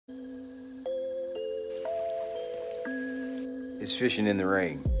is fishing in the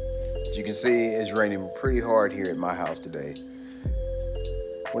rain. As you can see, it's raining pretty hard here at my house today.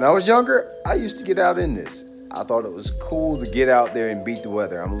 When I was younger, I used to get out in this. I thought it was cool to get out there and beat the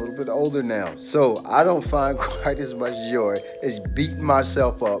weather. I'm a little bit older now, so I don't find quite as much joy as beating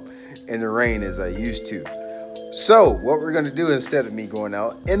myself up in the rain as I used to. So what we're gonna do, instead of me going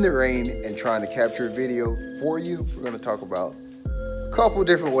out in the rain and trying to capture a video for you, we're gonna talk about a couple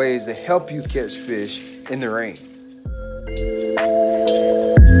different ways to help you catch fish in the rain.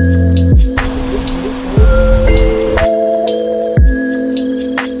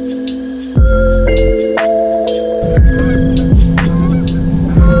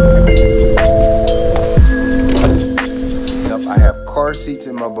 Car seats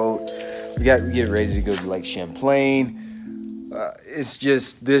in my boat. We get ready to go to Lake Champlain. It's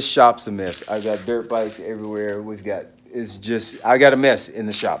just, this shop's a mess. I've got dirt bikes everywhere. I got a mess in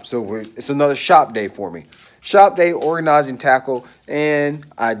the shop. So it's another shop day for me. Shop day, organizing tackle, and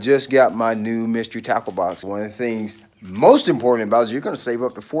I just got my new mystery tackle box. One of the things most important about it is you're going to save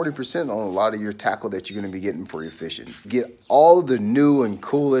up to 40% on a lot of your tackle that you're going to be getting for your fishing. Get all the new and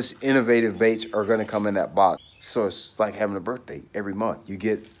coolest innovative baits are going to come in that box. So it's like having a birthday every month. You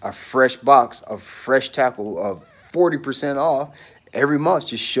get a fresh box of fresh tackle of 40% off every month.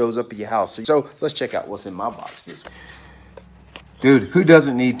 Just shows up at your house. So let's check out what's in my box this week. Dude, who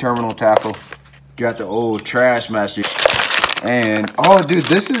doesn't need terminal tackle? Got the old Trash Master. And, oh, dude,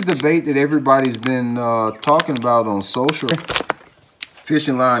 this is the bait that everybody's been talking about on social.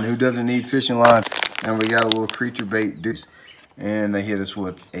 Fishing line. Who doesn't need fishing line? And we got a little creature bait, dude. And they hit us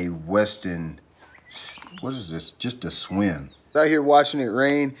with a Weston. What is this? Just a swim. Out here watching it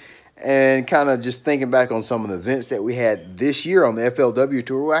rain and kind of just thinking back on some of the events that we had this year on the FLW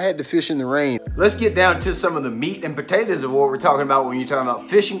tour where I had to fish in the rain. Let's get down to some of the meat and potatoes of what we're talking about when you're talking about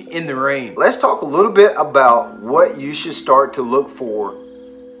fishing in the rain. Let's talk a little bit about what you should start to look for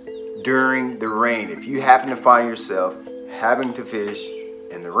during the rain if you happen to find yourself having to fish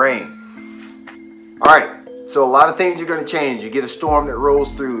in the rain. All right. So a lot of things are going to change. You get a storm that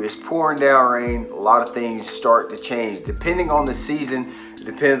rolls through, it's pouring down rain, a lot of things start to change. Depending on the season, it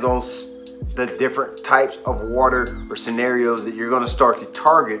depends on the different types of water or scenarios that you're going to start to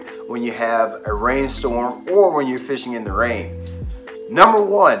target when you have a rainstorm or when you're fishing in the rain. Number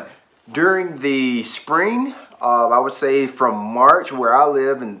one, during the spring, I would say from March where I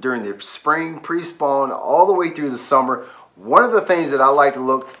live and during the spring, pre-spawn, all the way through the summer, one of the things that I like to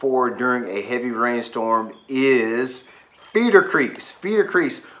look for during a heavy rainstorm is feeder creeks. Feeder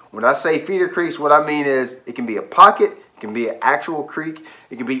creeks. When I say feeder creeks, what I mean is it can be a pocket, it can be an actual creek,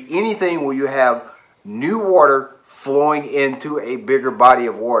 it can be anything where you have new water flowing into a bigger body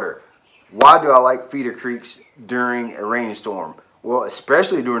of water. Why do I like feeder creeks during a rainstorm? Well,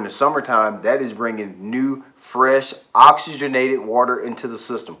 especially during the summertime, that is bringing new, fresh, oxygenated water into the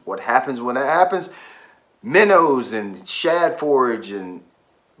system. What happens when that happens? Minnows and shad forage and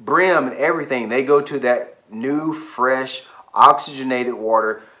brim and everything, they go to that new, fresh, oxygenated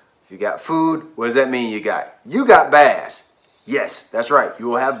water. If you got food, what does that mean you got? You got bass. Yes, that's right. You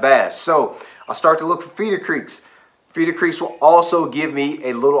will have bass. So I'll start to look for feeder creeks. Feeder creeks will also give me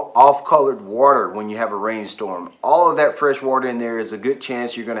a little off-colored water when you have a rainstorm. All of that fresh water in there is a good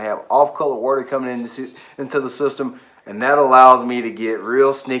chance you're going to have off-colored water coming into the system. And that allows me to get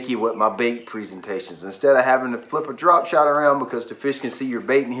real sneaky with my bait presentations. Instead of having to flip a drop shot around because the fish can see your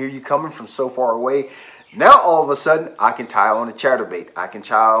bait and hear you coming from so far away, now all of a sudden I can tie on a chatterbait. I can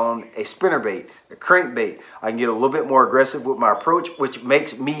tie on a spinnerbait, a crankbait. I can get a little bit more aggressive with my approach, which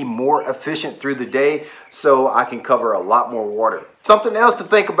makes me more efficient through the day so I can cover a lot more water. Something else to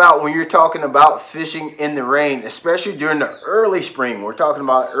think about when you're talking about fishing in the rain, especially during the early spring. We're talking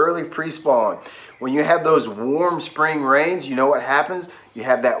about early pre-spawn. When you have those warm spring rains, you know what happens? You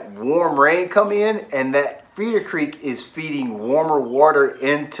have that warm rain come in and that feeder creek is feeding warmer water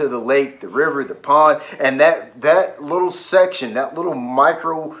into the lake, the river, the pond, and that little section, that little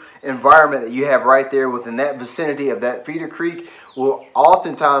micro environment that you have right there within that vicinity of that feeder creek will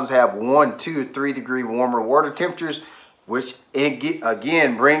oftentimes have 1, 2, 3 degree warmer water temperatures, which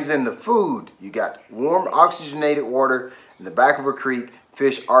again brings in the food. You got warm oxygenated water in the back of a creek.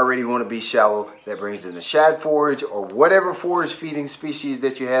 Fish already want to be shallow. That brings in the shad forage or whatever forage feeding species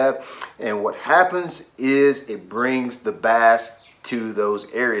that you have. And what happens is it brings the bass to those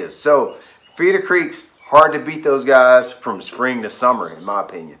areas. So feeder creeks, hard to beat those guys from spring to summer, in my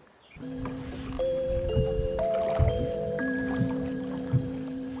opinion.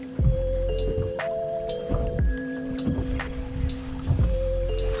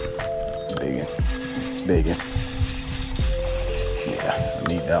 Biggin. Yeah, I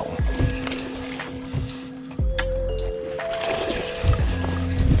need that one.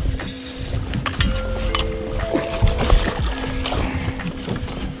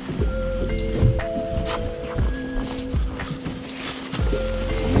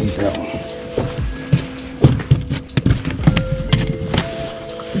 that one.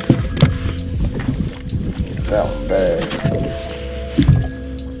 That one bad.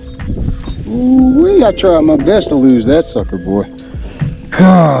 Ooh, I tried my best to lose that sucker, boy.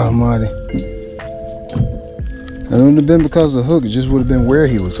 God almighty. It wouldn't have been because of the hook, it just would have been where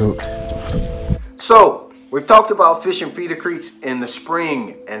he was hooked. So, we've talked about fishing feeder creeks in the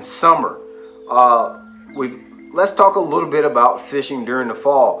spring and summer. Let's talk a little bit about fishing during the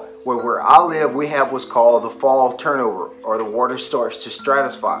fall. Where I live, we have what's called the fall turnover, or the water starts to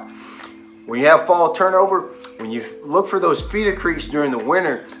stratify. When you have fall turnover, when you look for those feeder creeks during the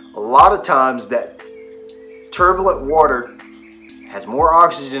winter, a lot of times that turbulent water has more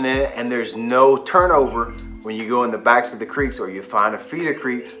oxygen in it and there's no turnover when you go in the backs of the creeks or you find a feeder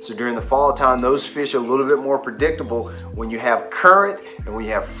creek. So during the fall time, those fish are a little bit more predictable. When you have current and when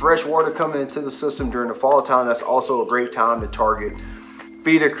you have fresh water coming into the system during the fall time, that's also a great time to target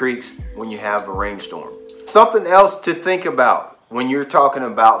feeder creeks when you have a rainstorm. Something else to think about when you're talking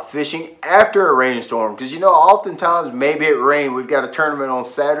about fishing after a rainstorm, because you know, oftentimes maybe it rained, we've got a tournament on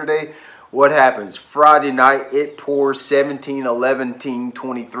Saturday. What happens? Friday night, it pours 17, 11,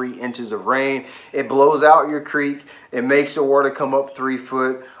 23 inches of rain. It blows out your creek. It makes the water come up 3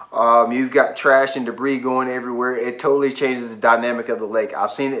 foot. You've got trash and debris going everywhere. It totally changes the dynamic of the lake.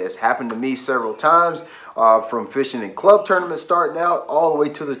 I've seen it. It's happened to me several times, from fishing in club tournaments starting out all the way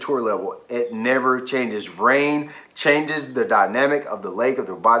to the tour level. It never changes. Rain changes the dynamic of the lake, of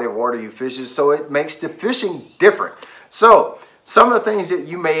the body of water you fish, so it makes the fishing different. So some of the things that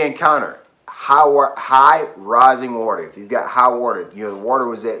you may encounter: high rising water. If you've got high water, you know, the water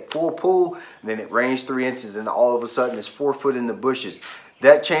was at full pool, and then it rains 3 inches, and all of a sudden it's 4 foot in the bushes.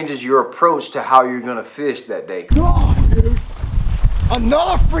 That changes your approach to how you're gonna fish that day. God, dude.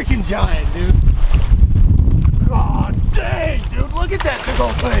 Another freaking giant, dude. God dang, dude. Look at that big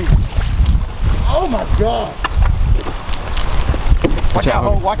old thing. Oh my God. Watch out,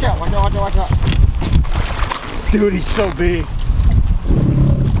 oh, watch out, watch out, watch out, watch out. Dude, he's so big.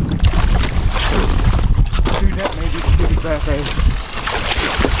 Dude, that may be the biggest bass I ever.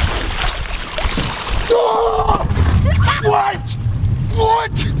 Oh! What?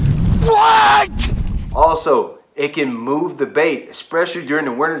 What? What? Also, it can move the bait, especially during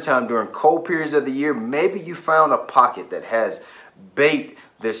the wintertime, during cold periods of the year. Maybe you found a pocket that has bait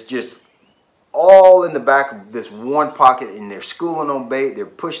that's just all in the back of this one pocket, and they're schooling on bait. They're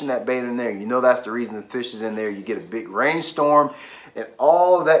pushing that bait in there. You know that's the reason the fish is in there. You get a big rainstorm, and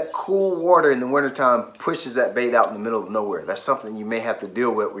all of that cool water in the wintertime pushes that bait out in the middle of nowhere. That's something you may have to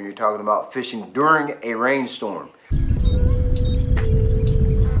deal with when you're talking about fishing during a rainstorm.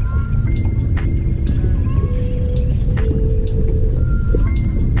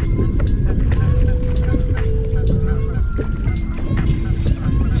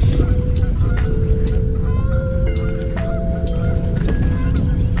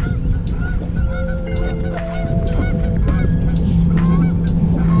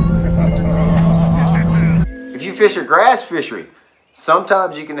 Fish a grass fishery,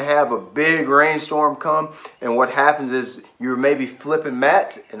 sometimes you can have a big rainstorm come, and what happens is you're maybe flipping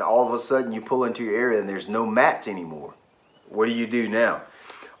mats, and all of a sudden you pull into your area and there's no mats anymore. What do you do now?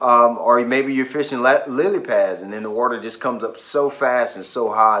 Or maybe you're fishing lily pads, and then the water just comes up so fast and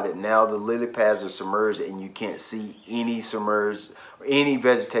so high that now the lily pads are submerged and you can't see any submerged or any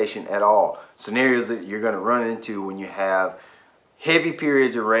vegetation at all. Scenarios that you're going to run into when you have heavy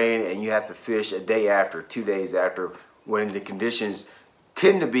periods of rain and you have to fish a day after, 2 days after, when the conditions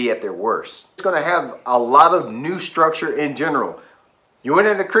tend to be at their worst. It's going to have a lot of new structure in general. You went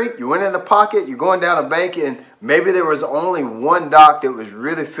in the creek, you went in the pocket, you're going down a bank, and maybe there was only one dock that was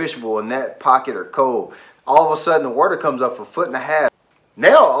really fishable in that pocket or cove. All of a sudden the water comes up 1.5 feet.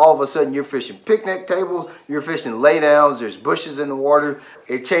 Now all of a sudden you're fishing picnic tables, you're fishing laydowns, there's bushes in the water.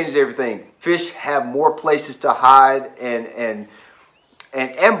 It changes everything. Fish have more places to hide and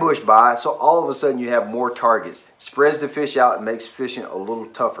ambush by, so all of a sudden you have more targets. Spreads the fish out and makes fishing a little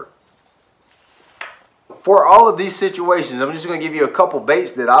tougher. For all of these situations, I'm just going to give you a couple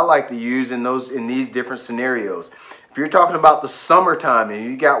baits that I like to use in these different scenarios. If you're talking about the summertime and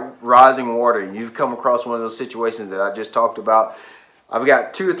you got rising water and you've come across one of those situations that I just talked about, I've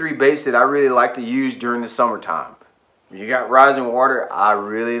got 2 or 3 baits that I really like to use during the summertime. When you got rising water, I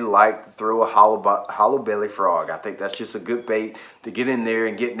really like to throw a hollow belly frog. I think that's just a good bait to get in there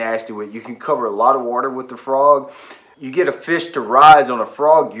and get nasty with. You can cover a lot of water with the frog. You get a fish to rise on a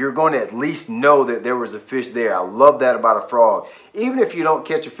frog, you're going to at least know that there was a fish there. I love that about a frog. Even if you don't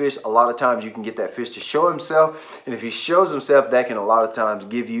catch a fish, a lot of times you can get that fish to show himself. And if he shows himself, that can a lot of times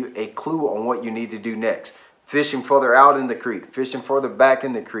give you a clue on what you need to do next. fishing further out in the creek, fishing further back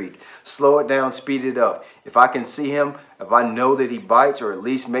in the creek, slow it down, speed it up. If I can see him, if I know that he bites or at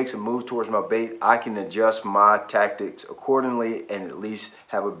least makes a move towards my bait, I can adjust my tactics accordingly and at least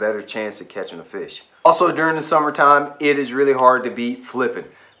have a better chance of catching a fish. Also, during the summertime, it is really hard to beat flipping.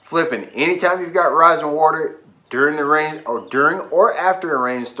 Flipping, anytime you've got rising water, during the rain or during or after a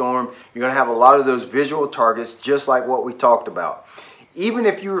rainstorm, you're gonna have a lot of those visual targets just like what we talked about. Even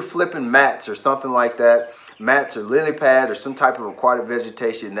if you were flipping mats or something like that, mats or lily pad or some type of aquatic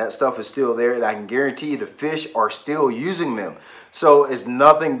vegetation, that stuff is still there, and I can guarantee you the fish are still using them. So it's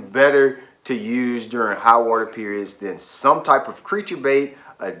nothing better to use during high water periods than some type of creature bait,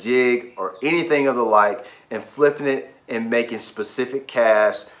 a jig, or anything of the like, and flipping it and making specific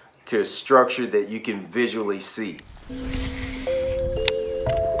casts to a structure that you can visually see.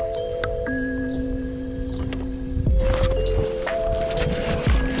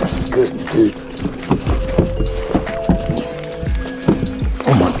 That's a good one, dude.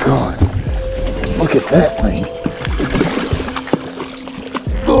 Oh my God. Look at that thing.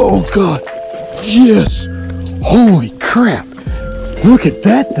 Oh God. Yes. Holy crap. Look at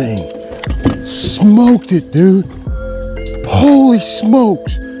that thing. Smoked it, dude. Holy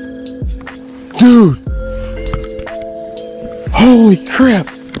smokes. Dude. Holy crap.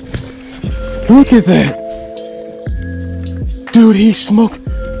 Look at that. Dude, he smoked.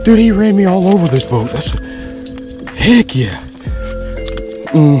 Dude, he ran me all over this boat. That's heck yeah.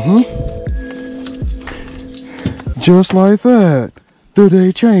 Just like that, the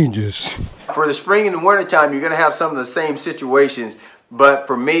day changes. For the spring and the winter time, you're gonna have some of the same situations, but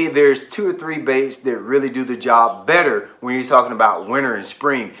for me, there's 2 or 3 baits that really do the job better when you're talking about winter and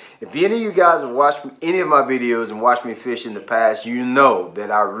spring. If any of you guys have watched any of my videos and watched me fish in the past, you know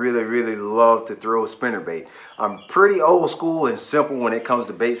that I really love to throw a spinnerbait. I'm pretty old school and simple when it comes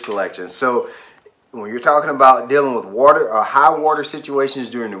to bait selection. So when you're talking about dealing with water or high water situations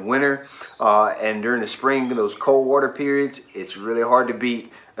during the winter and during the spring, those cold water periods, it's really hard to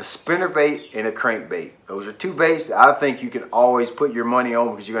beat a spinnerbait and a crankbait. Those are 2 baits that I think you can always put your money on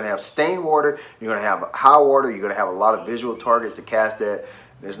because you're going to have stained water, you're going to have high water, you're going to have a lot of visual targets to cast at.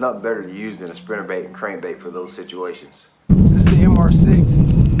 There's nothing better to use than a spinnerbait and crankbait for those situations. This is the MR6.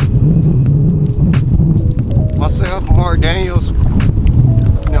 Myself, Mark Daniels,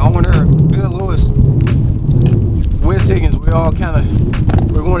 the owner, Bill Lewis, Wes Higgins, we all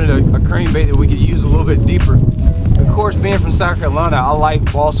we wanted a crankbait that we could use a little bit deeper. Of course, being from South Carolina, I like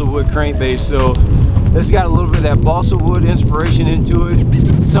balsa wood crankbaits, so this got a little bit of that balsa wood inspiration into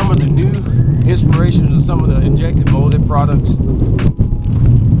it. Some of the new inspirations of some of the injected molded products.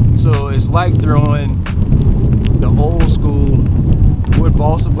 So it's like throwing the old school wood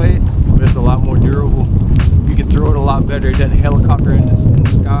balsa baits, but it's a lot more durable. You can throw it a lot better. It doesn't helicopter in the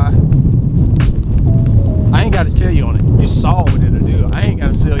sky. I ain't got to tell you on it. You saw what it'll do. I ain't got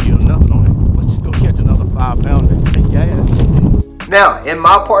to sell you nothing on it. Let's just go catch another 5-pounder. Yeah. Now, in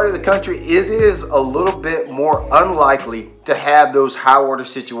my part of the country, it is a little bit more unlikely to have those high water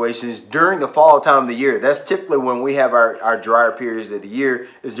situations during the fall time of the year. That's typically when we have our drier periods of the year,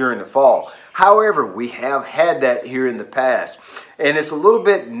 is during the fall. However, we have had that here in the past. And it's a little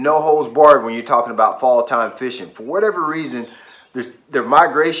bit no holds barred when you're talking about fall time fishing. For whatever reason, their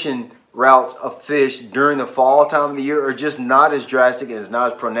migration routes of fish during the fall time of the year are just not as drastic and as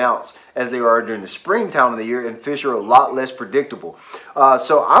not as pronounced as they are during the spring time of the year, and fish are a lot less predictable.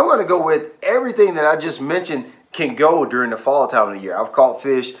 So I'm going to go with everything that I just mentioned can go during the fall time of the year. I've caught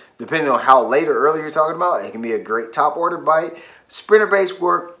fish, depending on how late or early you're talking about, it can be a great top order bite. Spinnerbaits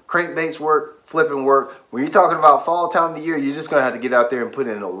work, crankbaits work, flipping work. When you're talking about fall time of the year, you're just going to have to get out there and put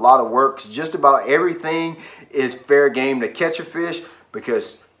in a lot of work. Just about everything is fair game to catch a fish,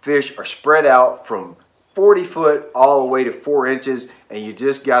 because fish are spread out from 40 foot all the way to 4 inches, and you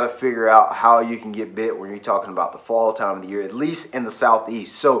just got to figure out how you can get bit when you're talking about the fall time of the year, at least in the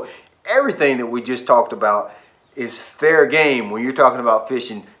southeast. So everything that we just talked about is fair game when you're talking about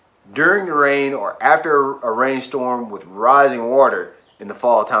fishing during the rain or after a rainstorm with rising water in the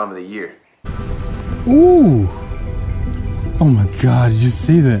fall time of the year. Ooh. Oh my God, did you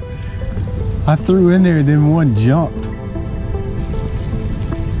see that? I threw in there and then one jumped.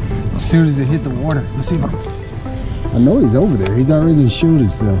 As soon as it hit the water, let's see if I know he's over there. He's already showed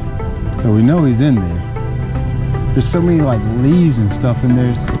himself. So we know he's in there. There's so many like leaves and stuff in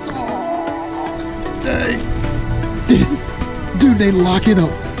there. Dang. Dude, they lock it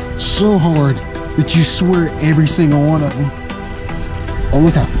up so hard that you swear every single one of them. Oh,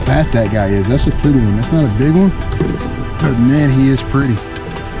 look how fat that guy is. That's a pretty one. That's not a big one, but man, he is pretty.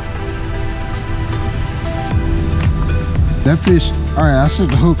 That fish, all right, I set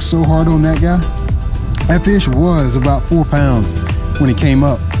the hook so hard on that guy. That fish was about 4 pounds when he came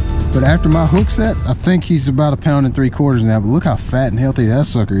up. But after my hook set, I think he's about 1.75 pounds now. But look how fat and healthy that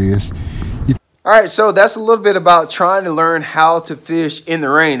sucker is. All right, so that's a little bit about trying to learn how to fish in the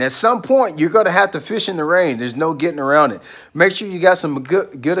rain. At some point, you're going to have to fish in the rain. There's no getting around it. Make sure you got some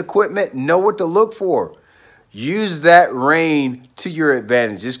good equipment. Know what to look for. Use that rain to your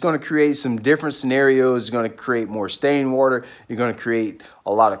advantage. It's going to create some different scenarios. It's going to create more staying water. You're going to create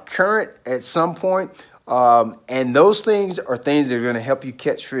a lot of current at some point. And those things are things that are going to help you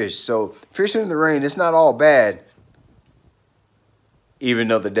catch fish. So fishing in the rain, it's not all bad. Even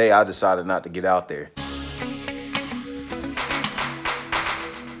though the day I decided not to get out there.